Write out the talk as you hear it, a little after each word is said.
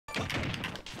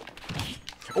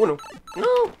Oh no.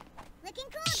 No! Looking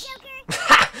cool, Joker.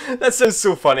 Ha! That sounds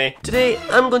so funny. Today,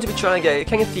 I'm going to be trying to get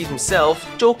King of Thieves himself,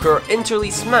 Joker, into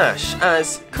Elite Smash,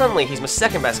 as currently he's my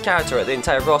second best character at the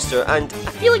entire roster, and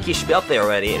I feel like he should be up there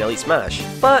already in Elite Smash.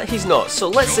 But he's not, so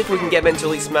let's see if we can get him into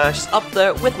Elite Smash up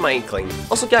there with my inkling.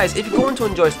 Also guys, if you're going to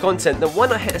enjoy this content, then why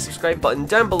not hit the subscribe button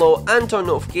down below and turn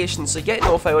notifications so you get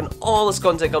notified when all this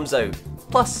content comes out.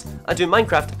 Plus, I do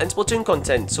Minecraft and Splatoon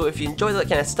content, so if you enjoy that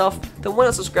kind of stuff, then why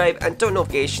not subscribe and turn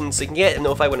notifications so you can get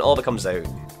notified when all of it comes out.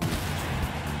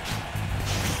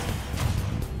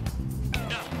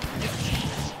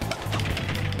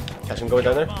 Catch him going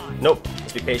down there? Nope.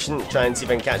 Let's be patient, try and see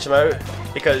if I can catch him out.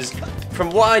 Because from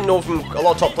what I know from a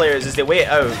lot of top players is they wait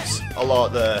out a lot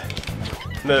of the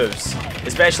moves.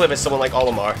 Especially if it's someone like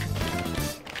Olimar.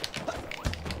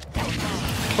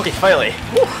 Okay, finally.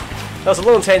 Whew. That was a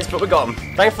little intense, but we got him.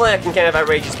 Thankfully I can kind of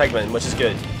outrage his pigment, which is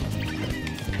good.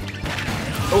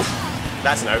 Oof.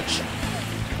 That's an ouch.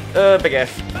 Big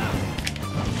F.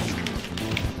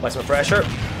 Less more pressure.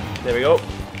 There we go.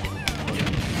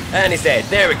 And he's dead.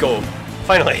 There we go.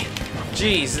 Finally.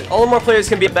 Jeez, Olimar players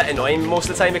can be a bit annoying most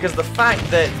of the time because of the fact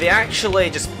that they actually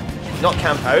just not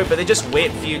camp out, but they just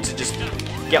wait for you to just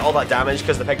get all that damage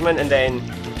because of the pigment, and then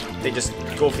they just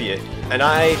go for you. And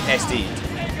I SD'd.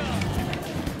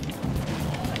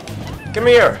 Come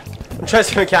here! I'm trying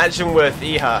to catch him with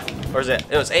Iha. Or is it?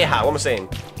 No, it's Aha, what am I saying?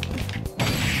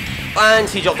 And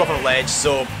he jumped off a ledge,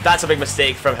 so that's a big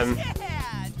mistake from him.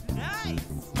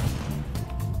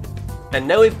 And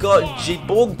now we've got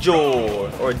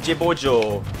Jibojo, or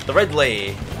Jibojo, the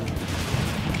Ridley.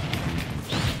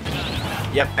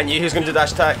 Yep, I knew he was going to do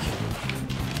dash attack.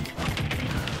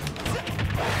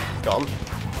 Got him.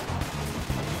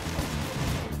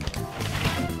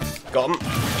 Got him.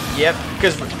 Yep,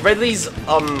 because Ridley's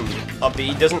up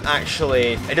B doesn't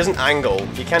actually, it doesn't angle.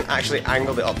 You can't actually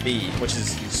angle the up B, which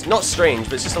is not strange,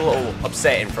 but it's just a little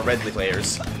upsetting for Ridley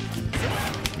players.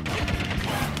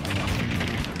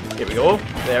 Here we go.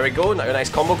 There we go. Now a nice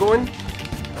combo going.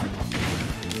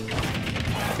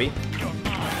 B.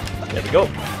 There we go.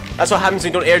 That's what happens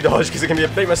when you don't air dodge, because it can be a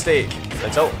big mistake.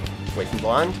 That's all. Wait for him to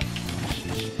land.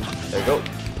 There we go.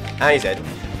 And he's dead.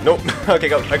 Nope. Okay, I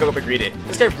got a bit greedy.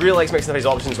 This guy really likes mixing up his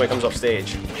options when he comes off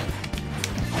stage.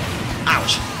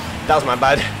 Ouch! That was my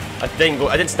bad. I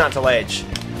didn't snap to ledge.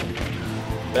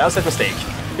 But that was a mistake.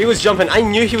 He was jumping. I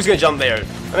knew he was going to jump there. I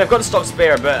mean, I've got to stock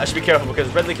spare, but I should be careful because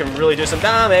Ridley can really do some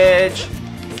damage.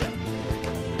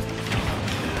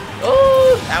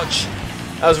 Oh! Ouch!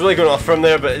 I was really going off from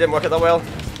there, but it didn't work out that well.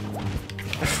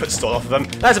 My foot stole off of him.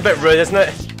 That's a bit rude, isn't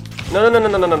it?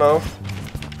 No.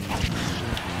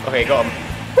 Okay, got him.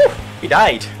 Whew, he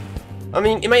died. I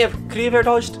mean, could he have air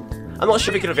dodged? I'm not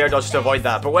sure if he could have air dodged to avoid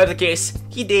that, but whatever the case,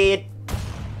 he did.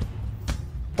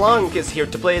 Blanc is here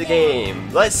to play the game.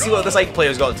 Let's see what the side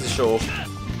player's got to show.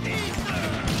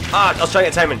 Ah, I was trying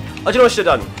to get timing. Oh, do you know what I should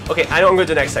have done? Okay, I know what I'm going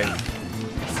to do next time.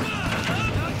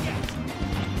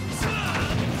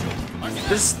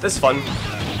 This is fun.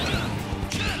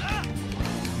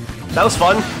 That was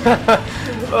fun.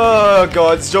 Oh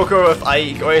god, it's Joker with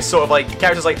Ike, or any sort of like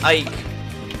characters like Ike.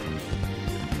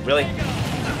 Really?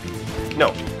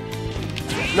 No.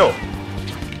 No.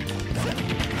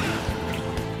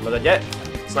 Not dead yet.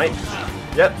 Snipe.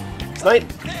 Yep. Snipe.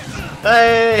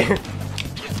 Hey!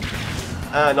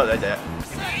 Not dead yet.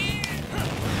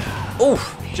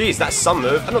 Oof! Jeez, that's some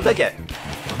move. I'm not dead yet.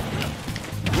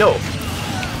 No.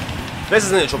 This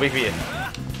is a neutral B for you.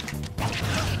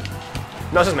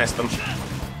 No, I just messed them.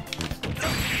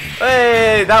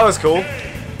 Hey, that was cool.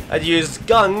 I'd used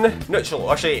gun,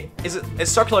 neutral, actually, it's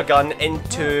circular gun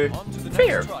into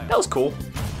fair. That was cool.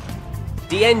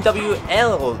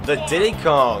 DNWL, the Diddy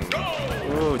Kong.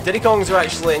 Ooh, Diddy Kongs are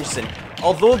actually interesting.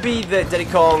 Although the Diddy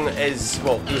Kong is,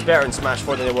 well, he was better in Smash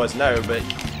 4 than he was now, but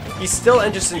he's still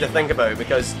interesting to think about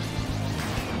because,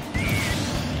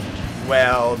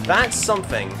 well, that's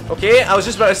something. Okay, I was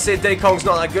just about to say Diddy Kong's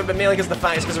not that good, but mainly because the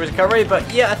fact is because of his recovery,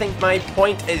 but yeah, I think my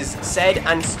point is said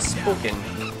and spoken.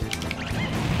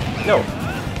 No,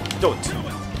 don't.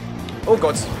 Oh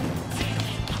god.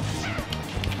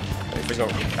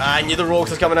 I knew the rogues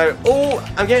was coming out. Oh,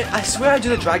 I swear I do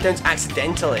the drag downs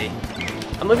accidentally.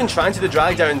 I'm not even trying to do the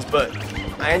drag downs, but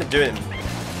I end up doing them.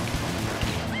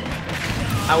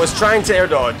 I was trying to air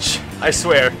dodge, I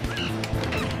swear.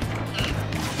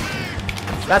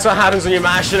 That's what happens when you're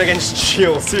mashing against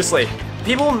shield, seriously.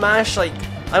 People mash like,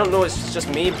 I don't know, it's just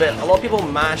me, but a lot of people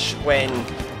mash when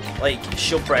like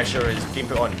shield pressure is being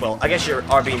put on. Well, I guess you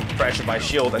are being pressured by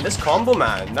shield, and this combo,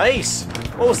 man, nice.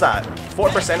 What was that?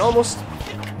 40% almost?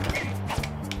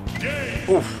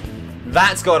 Oof.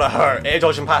 That's gotta hurt, air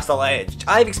dodging past the ledge.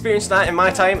 I've experienced that in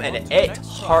my time, and it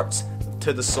hurts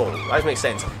to the soul. That doesn't make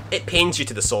sense. It pains you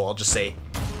to the soul, I'll just say.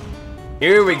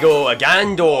 Here we go, a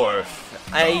Gandorf.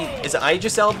 Is it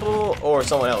Idris Elbow or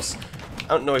someone else? I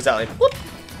don't know exactly. Whoop,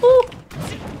 whoop.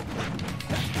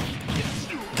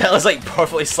 That was like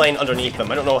perfectly sliding underneath him.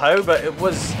 I don't know how, but it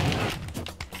was.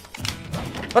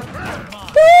 What?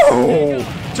 Woo!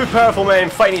 Two powerful men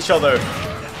fighting each other.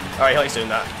 Alright, he likes doing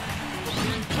that.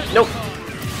 Nope.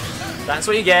 That's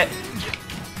what you get.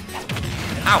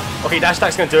 Ow! Okay, dash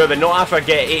attack's gonna do it, but not after I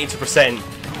get 82%.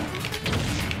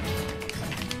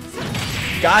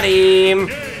 Got him!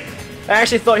 I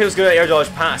actually thought he was good at air dodge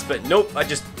pass, but nope, I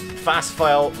just fast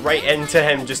file right into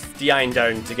him, just DIing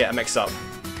down to get a mix up.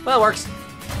 Well, it works.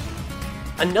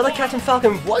 Another Captain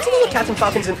Falcon. What's another Captain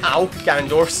Falcons in Ow,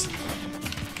 Gandorfs?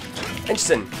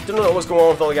 Interesting. Don't know what's going on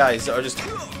with all the guys that are just.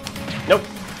 Nope.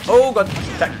 Oh god.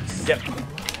 Yep.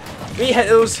 We hit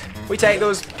those. We take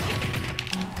those.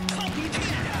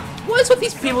 What is with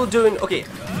these people doing? Okay.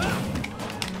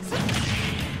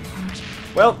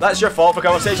 Well, that's your fault for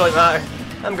coming on stage like that.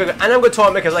 I'm going to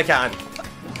taunt me because I can.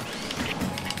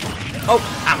 Oh,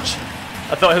 ouch.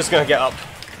 I thought he was going to get up.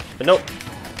 But nope.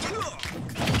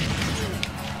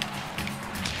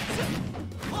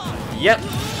 Yep.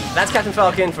 That's Captain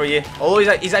Falcon for you.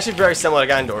 Although he's actually very similar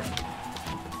to Gandorf.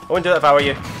 I wouldn't do that if I were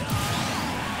you.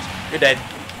 You're dead.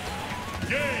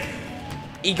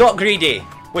 He got greedy,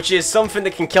 which is something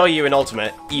that can kill you in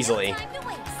Ultimate easily.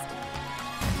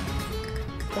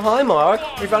 Oh, hi Mark.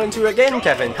 We've run into it again,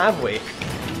 Kevin, have we?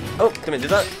 Oh, didn't do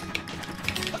that.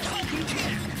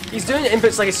 He's doing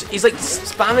inputs like he's like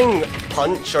spamming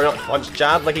punch, or not punch,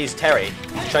 jab, like he's Terry,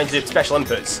 trying to do special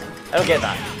inputs. I don't get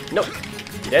that. Nope.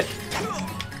 You did?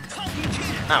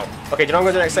 Ow. Okay, do you know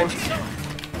what I'm going to do next time?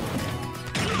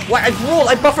 What?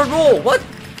 I buffer roll! What?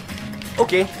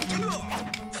 Okay.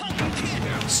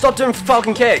 Stop doing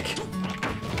Falcon Kick!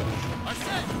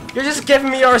 You're just giving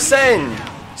me Arsene!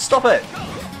 Stop it!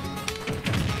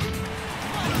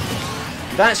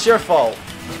 That's your fault.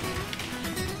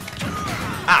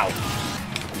 Ow.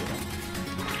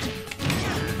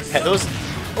 Hit those.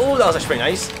 Oh, that was actually pretty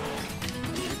nice.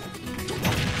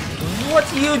 What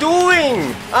are you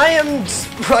doing? I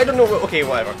don't know. Okay,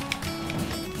 whatever.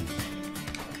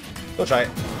 Don't try it.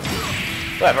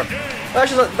 Whatever.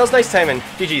 Actually, that was nice timing.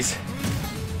 GG's.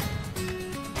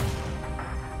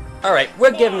 Alright,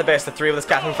 we're giving the best of 3 with this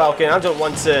Captain Falcon. I don't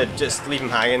want to just leave him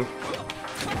hanging.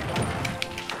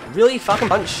 Really? Falcon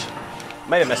Punch?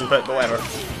 Might have missed input, but whatever.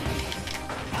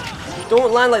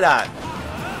 Don't land like that!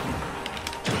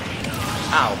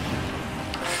 Ow.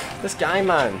 This guy,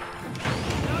 man.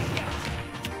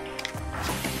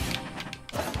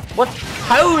 What?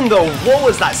 How in the what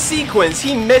was that sequence?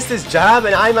 He missed his jab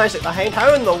and I managed it behind.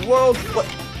 How in the world? What?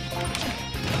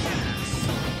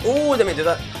 Oh, let me do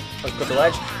that. Let's go to the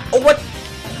ledge. Oh, what?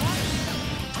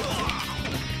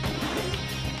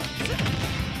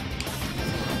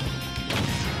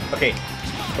 Okay,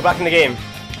 we're back in the game.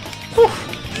 Whew.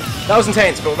 That was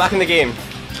intense, but we're back in the game.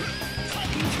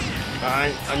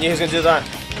 I knew he was going to do that.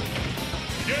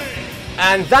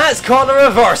 And that's called a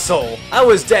reversal. I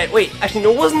was dead. Wait, actually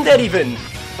no, I wasn't dead even.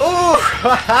 Oh,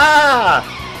 haha!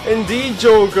 Indeed,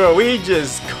 Joker, we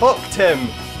just cooked him.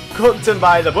 Cooked him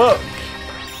by the book.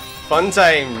 Fun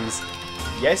times.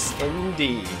 Yes,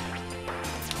 indeed.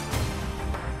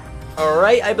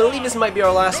 Alright, I believe this might be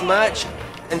our last match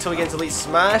until we get into Elite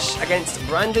Smash against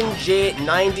Brandon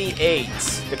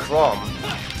J98, the Crom.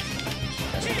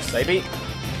 That's a side beat.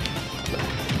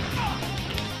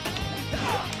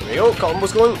 There we go,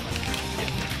 combo's going.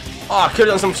 Oh, I could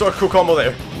have done some sort of cool combo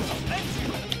there.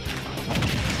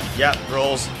 Yep,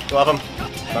 rolls. Love him.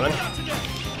 Running.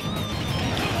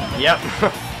 Yep.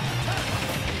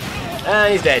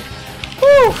 And he's dead.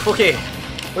 Woo! Okay,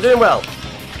 we're doing well.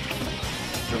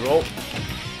 Good roll.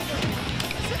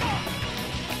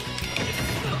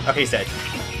 Okay, he's dead.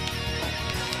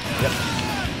 Yep.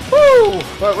 Woo!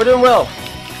 Right, we're doing well.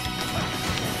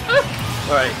 Ah.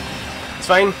 Alright, it's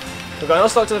fine. We've got another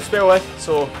stock to spare with,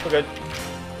 so we're good.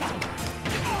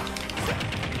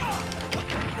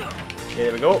 Okay,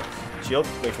 there we go. Shield,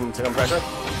 wait for him to come pressure.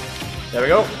 There we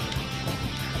go.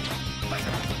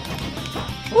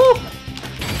 Woo!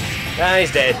 Ah,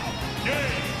 he's dead.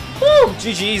 Woo!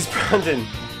 GG's, Brandon.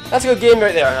 That's a good game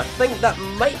right there, and I think that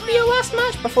might be our last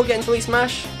match before getting to Elite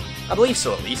Smash. I believe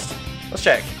so, at least. Let's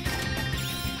check.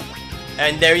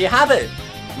 And there you have it.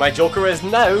 My Joker is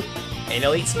now in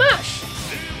Elite Smash.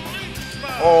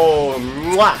 Oh,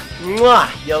 mwah,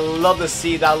 mwah. You'll love to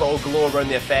see that little glow around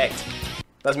the effect.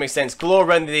 Doesn't make sense. Glow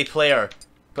around the player.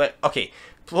 But, okay.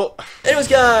 Well, anyways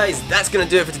guys, that's going to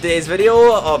do it for today's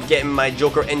video of getting my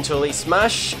Joker into Elite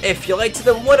Smash. If you liked it,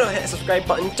 then why not hit the subscribe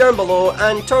button down below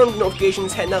and turn on the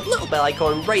notifications, hitting that little bell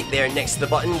icon right there next to the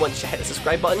button once you hit the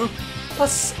subscribe button.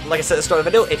 Plus, like I said at the start of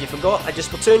the video, if you forgot, I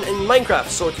just Splatoon in Minecraft,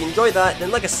 so if you enjoy that,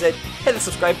 then like I said, hit the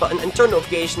subscribe button and turn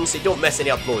notifications so you don't miss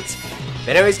any uploads.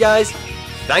 But anyways guys,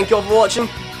 thank you all for watching,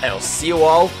 and I'll see you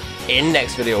all in the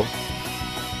next video.